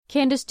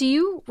Candice, do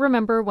you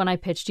remember when I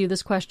pitched you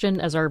this question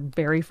as our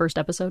very first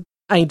episode?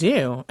 I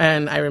do.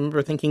 And I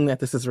remember thinking that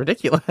this is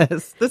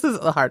ridiculous. This is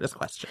the hardest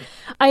question.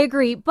 I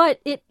agree,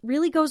 but it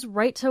really goes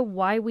right to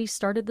why we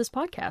started this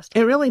podcast.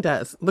 It really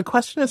does. The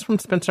question is from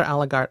Spencer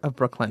Allegart of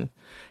Brooklyn.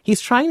 He's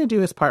trying to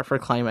do his part for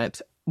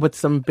climate with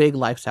some big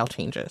lifestyle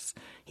changes.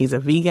 He's a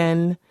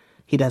vegan,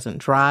 he doesn't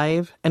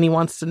drive, and he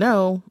wants to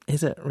know,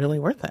 is it really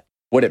worth it?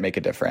 Would it make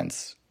a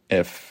difference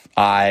if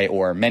I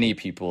or many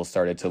people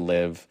started to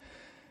live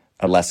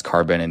a less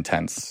carbon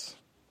intense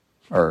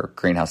or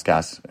greenhouse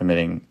gas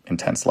emitting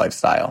intense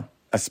lifestyle,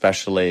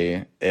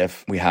 especially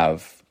if we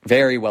have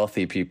very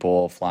wealthy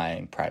people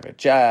flying private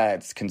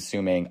jets,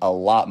 consuming a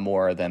lot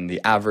more than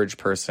the average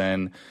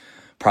person,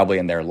 probably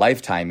in their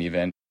lifetime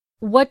even.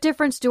 What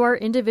difference do our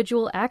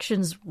individual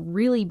actions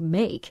really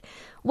make?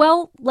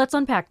 Well, let's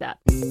unpack that.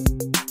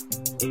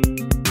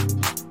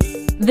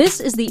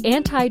 This is the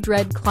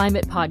Anti-Dread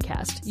Climate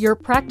Podcast, your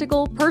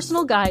practical,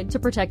 personal guide to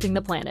protecting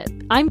the planet.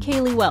 I'm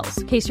Caleigh Wells,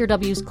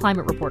 KCRW's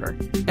climate reporter.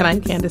 And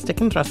I'm Candice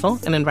Dickens-Russell,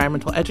 an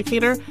environmental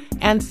educator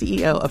and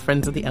CEO of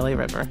Friends of the LA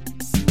River.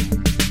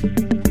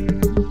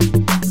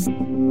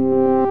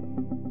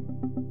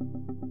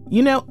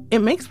 You know,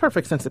 it makes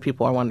perfect sense that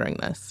people are wondering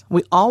this.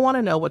 We all want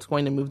to know what's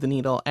going to move the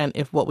needle and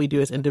if what we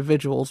do as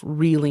individuals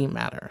really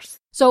matters.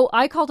 So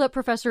I called up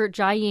Professor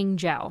Jiaying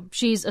Zhao.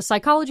 She's a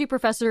psychology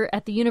professor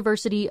at the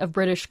University of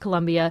British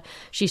Columbia.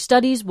 She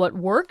studies what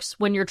works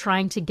when you're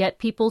trying to get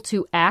people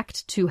to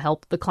act to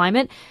help the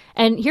climate.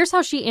 And here's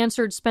how she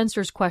answered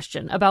Spencer's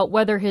question about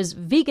whether his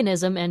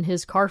veganism and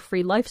his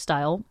car-free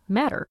lifestyle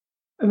matter.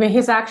 I mean,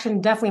 his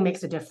action definitely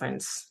makes a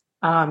difference.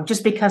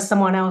 Just because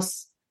someone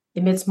else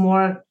emits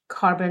more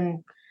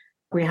carbon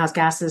greenhouse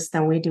gases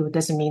than we do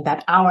doesn't mean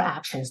that our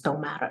actions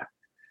don't matter.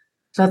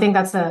 So I think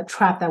that's a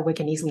trap that we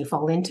can easily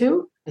fall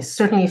into. It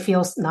certainly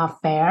feels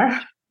not fair,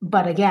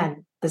 but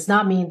again, does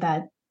not mean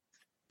that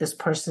this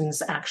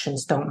person's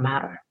actions don't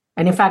matter.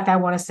 And in fact, I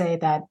want to say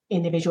that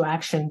individual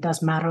action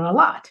does matter a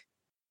lot.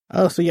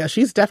 Oh, so yeah,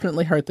 she's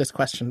definitely heard this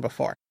question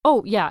before.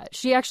 Oh, yeah,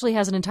 she actually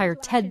has an entire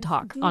TED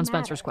Talk on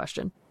Spencer's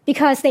question.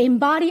 Because they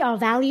embody our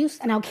values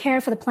and our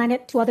care for the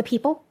planet to other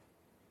people.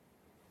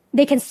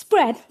 They can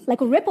spread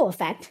like a ripple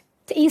effect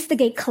to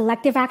instigate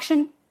collective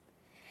action.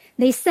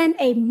 They send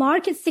a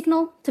market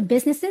signal to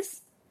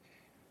businesses,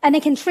 and they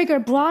can trigger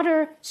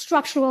broader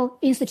structural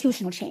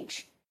institutional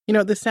change. You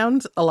know, this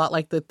sounds a lot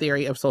like the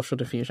theory of social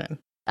diffusion.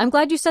 I'm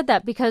glad you said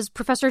that because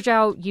Professor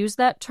Zhao used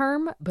that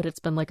term, but it's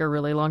been like a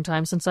really long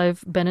time since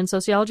I've been in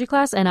sociology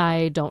class, and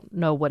I don't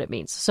know what it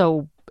means.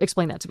 So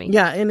explain that to me.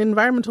 Yeah, in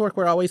environmental work,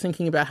 we're always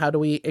thinking about how do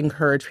we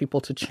encourage people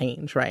to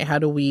change, right? How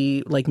do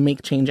we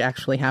make change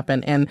actually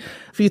happen? And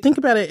if you think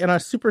about it in a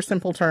super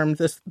simple term,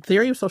 this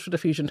theory of social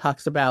diffusion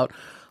talks about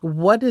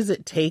what does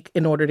it take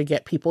in order to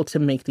get people to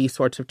make these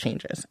sorts of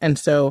changes? And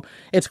so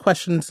it's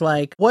questions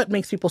like, what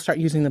makes people start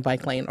using the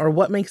bike lane? Or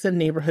what makes a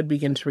neighborhood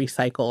begin to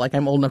recycle? Like,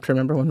 I'm old enough to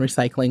remember when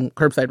curbside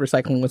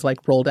recycling was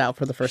rolled out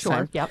for the first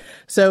time. Yep.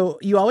 So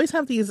you always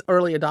have these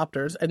early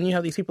adopters and you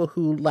have these people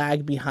who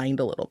lag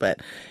behind a little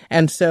bit.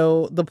 And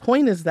so the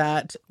point is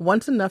that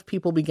once enough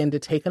people begin to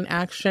take an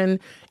action,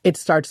 it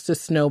starts to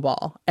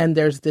snowball. And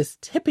there's this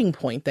tipping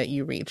point that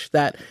you reach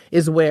that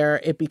is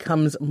where it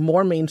becomes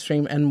more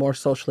mainstream and more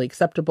socially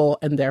acceptable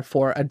and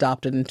therefore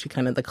adopted into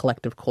kind of the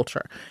collective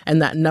culture.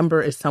 And that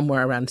number is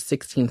somewhere around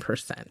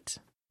 16%.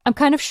 I'm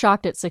kind of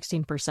shocked at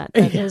 16%.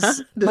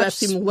 Does that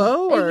seem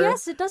low? Or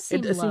yes, it does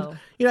seem low.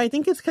 I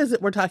think it's because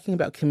we're talking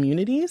about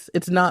communities.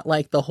 It's not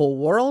like the whole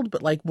world,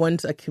 but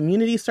once a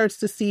community starts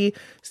to see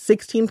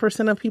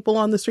 16% of people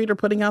on the street are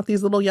putting out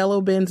these little yellow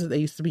bins. They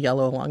used to be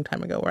yellow a long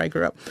time ago where I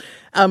grew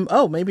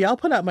up. Maybe I'll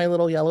put out my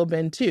little yellow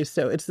bin too.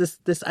 So it's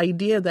this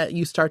idea that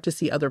you start to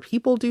see other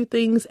people do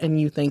things and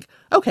you think,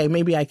 okay,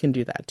 maybe I can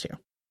do that too.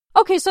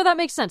 Okay, so that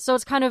makes sense. So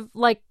it's kind of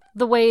like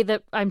the way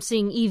that I'm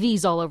seeing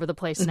EVs all over the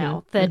place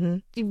now, that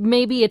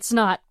maybe it's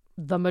not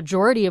the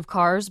majority of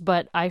cars,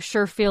 but I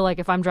sure feel like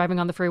if I'm driving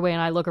on the freeway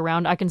and I look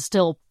around, I can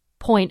still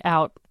point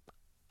out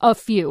a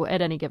few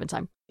at any given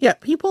time. Yeah,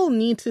 people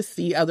need to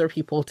see other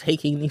people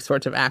taking these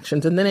sorts of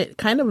actions, and then it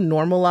kind of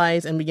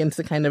normalizes and begins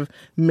to kind of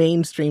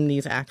mainstream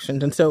these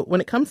actions. And so when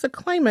it comes to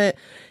climate,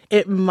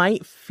 it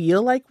might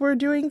feel like we're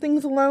doing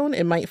things alone.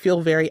 It might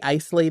feel very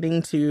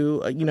isolating to,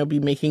 be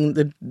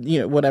making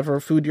whatever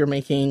food you're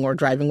making or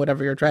driving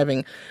whatever you're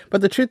driving.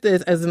 But the truth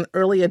is, as an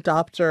early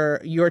adopter,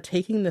 you're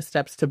taking the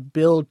steps to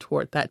build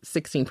toward that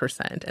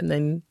 16% and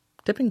then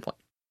tipping point.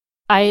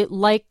 I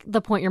like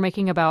the point you're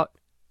making about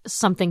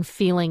something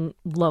feeling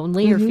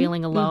lonely or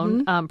feeling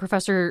alone.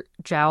 Professor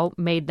Zhao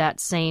made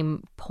that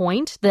same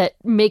point, that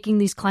making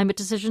these climate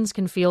decisions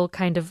can feel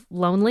kind of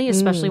lonely,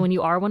 especially when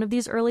you are one of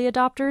these early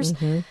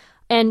adopters.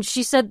 And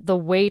she said the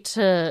way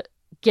to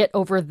get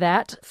over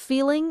that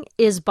feeling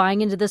is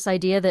buying into this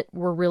idea that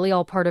we're really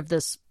all part of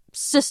this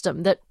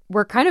system, that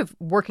we're kind of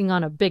working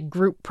on a big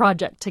group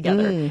project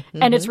together.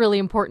 And it's really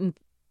important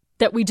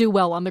that we do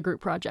well on the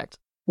group project.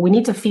 We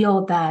need to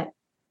feel that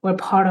we're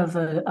part of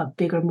a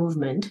bigger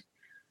movement,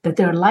 that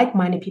there are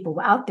like-minded people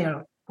out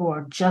there who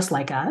are just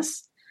like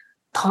us,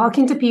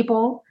 talking to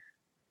people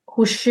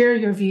who share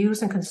your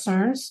views and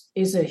concerns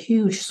is a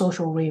huge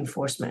social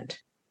reinforcement.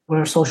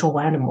 We're social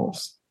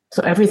animals.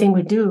 So everything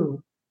we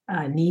do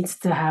needs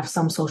to have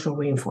some social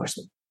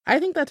reinforcement. I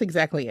think that's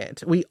exactly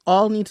it. We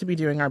all need to be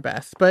doing our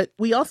best, but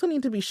we also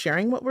need to be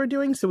sharing what we're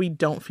doing so we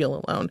don't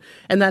feel alone.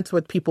 And that's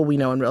what people we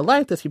know in real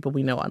life, that's people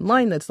we know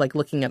online, that's like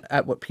looking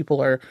at what people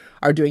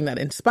are doing that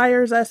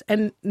inspires us,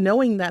 and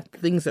knowing that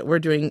things that we're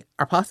doing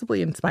are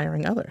possibly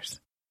inspiring others.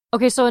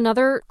 Okay, so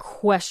another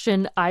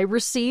question I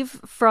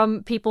receive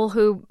from people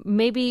who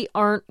maybe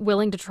aren't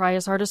willing to try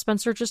as hard as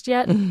Spencer just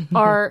yet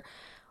are...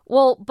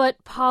 Well,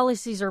 but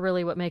policies are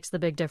really what makes the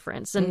big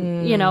difference.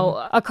 And, you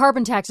know, a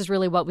carbon tax is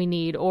really what we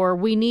need. Or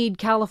we need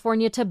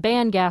California to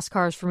ban gas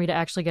cars for me to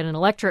actually get an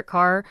electric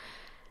car.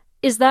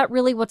 Is that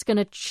really what's going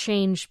to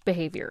change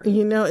behavior?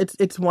 You know,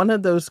 it's one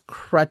of those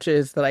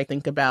crutches that I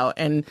think about.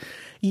 And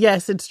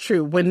yes, it's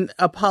true. When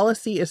a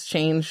policy is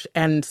changed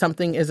and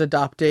something is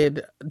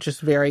adopted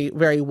just very,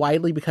 very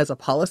widely because a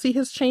policy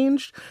has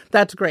changed,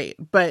 that's great.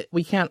 But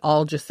we can't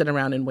all just sit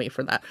around and wait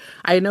for that.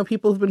 I know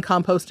people who've been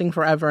composting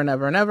forever and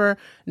ever and ever.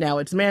 Now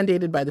it's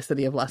mandated by the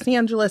city of Los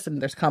Angeles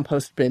and there's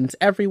compost bins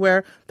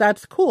everywhere.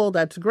 That's cool.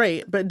 That's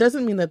great. But it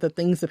doesn't mean that the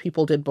things that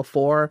people did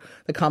before,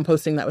 the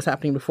composting that was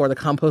happening before, the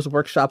compost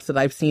workshops that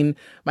I've seen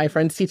my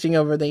friends teaching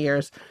over the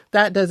years,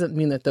 that doesn't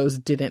mean that those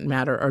didn't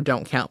matter or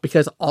don't count,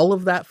 because all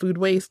of that food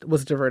waste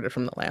was diverted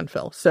from the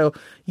landfill. So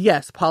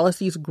yes,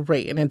 policy is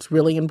great. And it's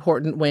really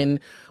important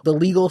when the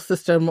legal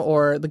system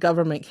or the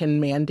government can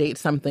mandate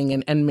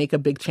something and make a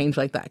big change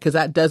like that, because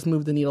that does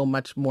move the needle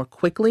much more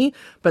quickly.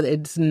 But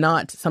it's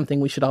not something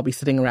we should all be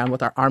sitting around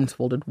with our arms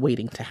folded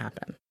waiting to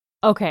happen.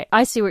 Okay,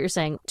 I see what you're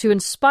saying. To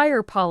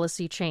inspire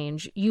policy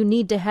change, you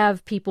need to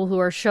have people who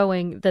are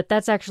showing that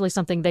that's actually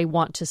something they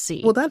want to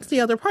see. Well, that's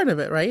the other part of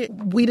it, right?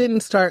 We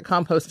didn't start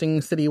composting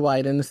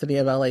citywide in the city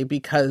of LA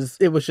because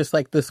it was just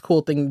like this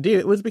cool thing to do.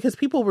 It was because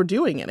people were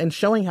doing it and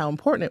showing how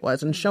important it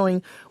was and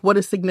showing what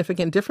a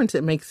significant difference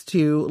it makes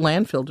to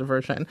landfill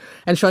diversion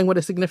and showing what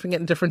a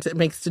significant difference it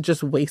makes to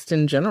just waste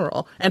in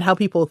general and how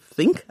people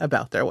think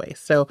about their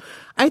waste. So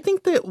I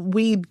think that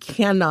we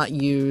cannot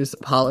use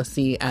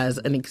policy as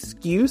an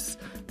excuse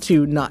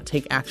to not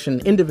take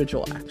action,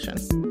 individual action.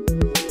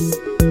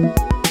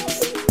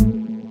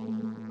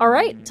 All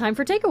right, time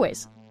for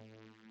takeaways.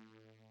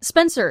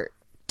 Spencer,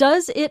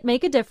 does it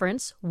make a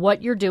difference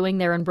what you're doing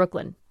there in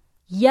Brooklyn?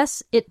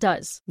 Yes, it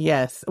does.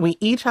 Yes, we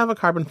each have a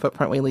carbon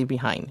footprint we leave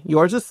behind.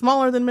 Yours is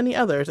smaller than many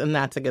others, and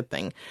that's a good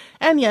thing.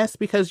 And yes,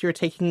 because you're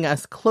taking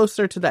us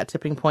closer to that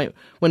tipping point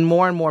when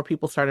more and more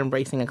people start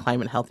embracing a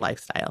climate health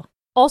lifestyle.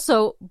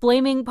 Also,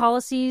 blaming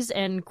policies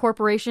and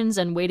corporations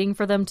and waiting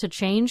for them to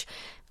change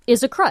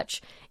is a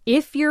crutch.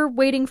 If you're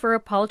waiting for a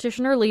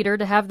politician or leader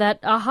to have that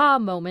aha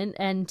moment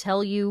and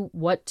tell you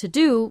what to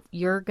do,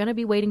 you're going to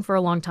be waiting for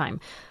a long time.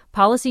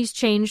 Policies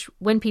change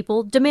when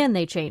people demand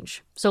they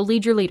change. So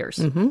lead your leaders.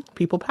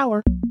 People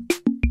power.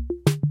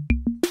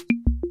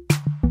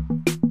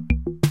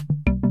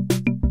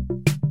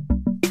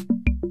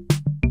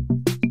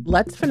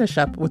 Let's finish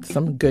up with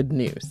some good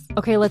news.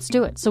 Okay, let's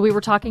do it. So we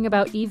were talking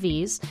about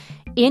EVs.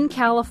 In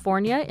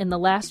California, in the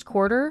last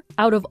quarter,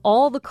 out of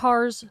all the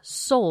cars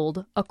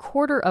sold, a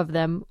quarter of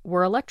them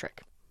were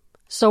electric.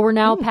 So we're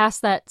now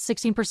past that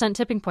 16%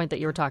 tipping point that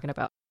you were talking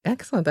about.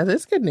 Excellent. That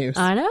is good news.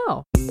 I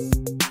know.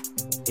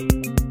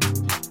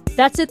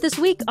 That's it this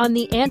week on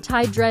the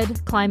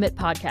Anti-Dread Climate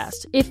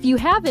Podcast. If you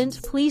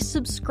haven't, please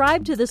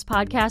subscribe to this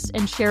podcast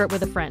and share it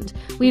with a friend.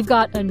 We've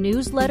got a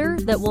newsletter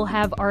that will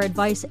have our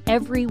advice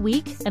every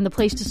week, and the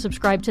place to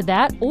subscribe to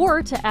that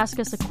or to ask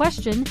us a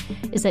question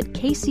is at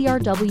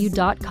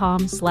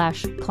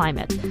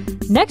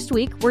kcrw.com/climate. Next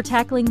week, we're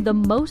tackling the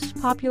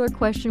most popular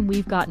question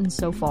we've gotten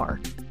so far.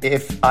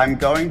 If I'm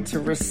going to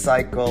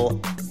recycle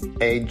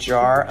a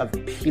jar of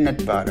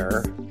peanut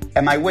butter,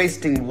 am I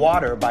wasting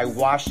water by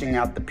washing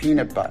out the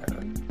peanut butter?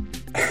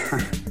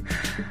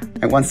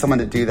 I want someone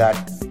to do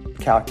that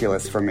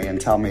calculus for me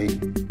and tell me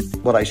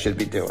what I should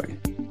be doing.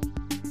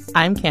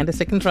 I'm Candice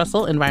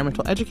Hickens-Russell,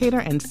 environmental educator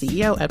and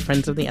CEO at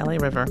Friends of the LA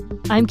River.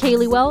 I'm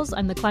Caleigh Wells.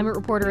 I'm the climate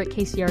reporter at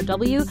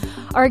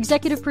KCRW. Our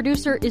executive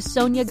producer is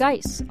Sonia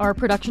Geis. Our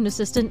production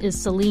assistant is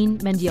Celine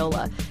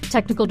Mendiola.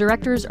 Technical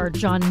directors are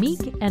John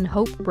Meek and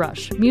Hope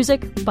Brush.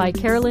 Music by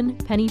Carolyn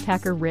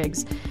Pennypacker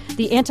Riggs.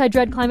 The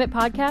Anti-Dread Climate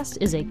Podcast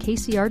is a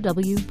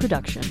KCRW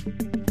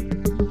production.